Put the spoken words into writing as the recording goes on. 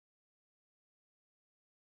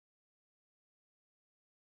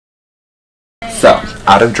So,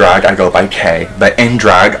 out of drag, I go by Kay, but in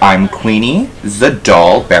drag, I'm Queenie the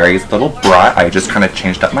Doll, Barry's little brat. I just kind of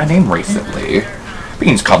changed up my name recently. But you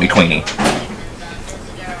can just call me Queenie.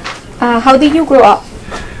 How did you grow up?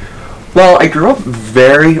 Well, I grew up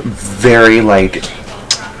very, I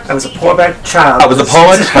was a poor black child. I was a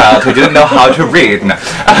poor child who didn't know how to read. No.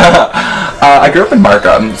 I grew up in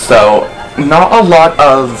Markham, so not a lot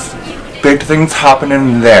of big things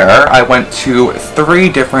happening there. I went to 3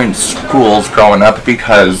 different schools growing up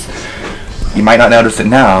because you might not notice it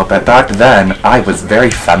now, but back then I was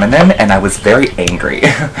very feminine and I was very angry.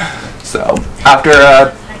 So after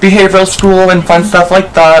behavioral school and fun stuff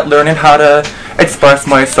like that, learning how to express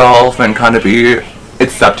myself and kind of be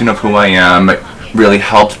accepting of who I am really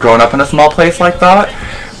helped growing up in a small place like that.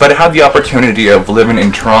 But I had the opportunity of living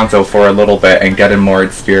in Toronto for a little bit and getting more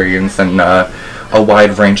experience and a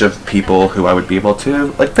wide range of people who I would be able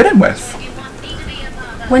to fit in with.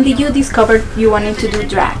 When did you discover you wanted to do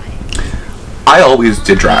drag? I always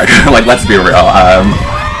did drag. Let's be real.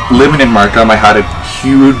 Living in Markham, I had a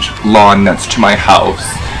huge lawn next to my house,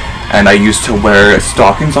 and I used to wear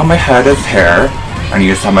stockings on my head as hair, and I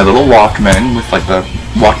used to have my little Walkman with the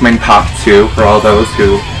Walkman Pack 2 for all those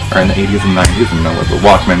who are in the 80s and 90s and know what the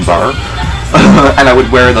Walkmans are. And I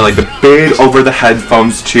would wear the big over-the-head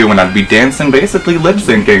phones too, and I'd be dancing, basically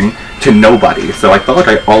lip-syncing to nobody. So I felt like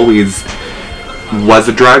I always was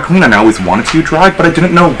a drag queen, and I always wanted to do drag, but I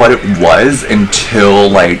didn't know what it was until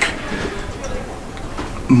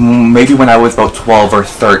maybe when I was about 12 or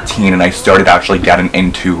 13, and I started actually getting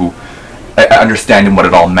into understanding what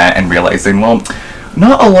it all meant and realizing, well,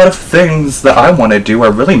 not a lot of things that I want to do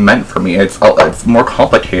are really meant for me. It's more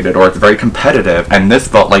complicated, or it's very competitive, and this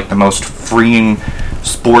felt like the most freeing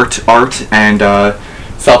sport, art, and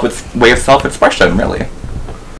way of self-expression, really.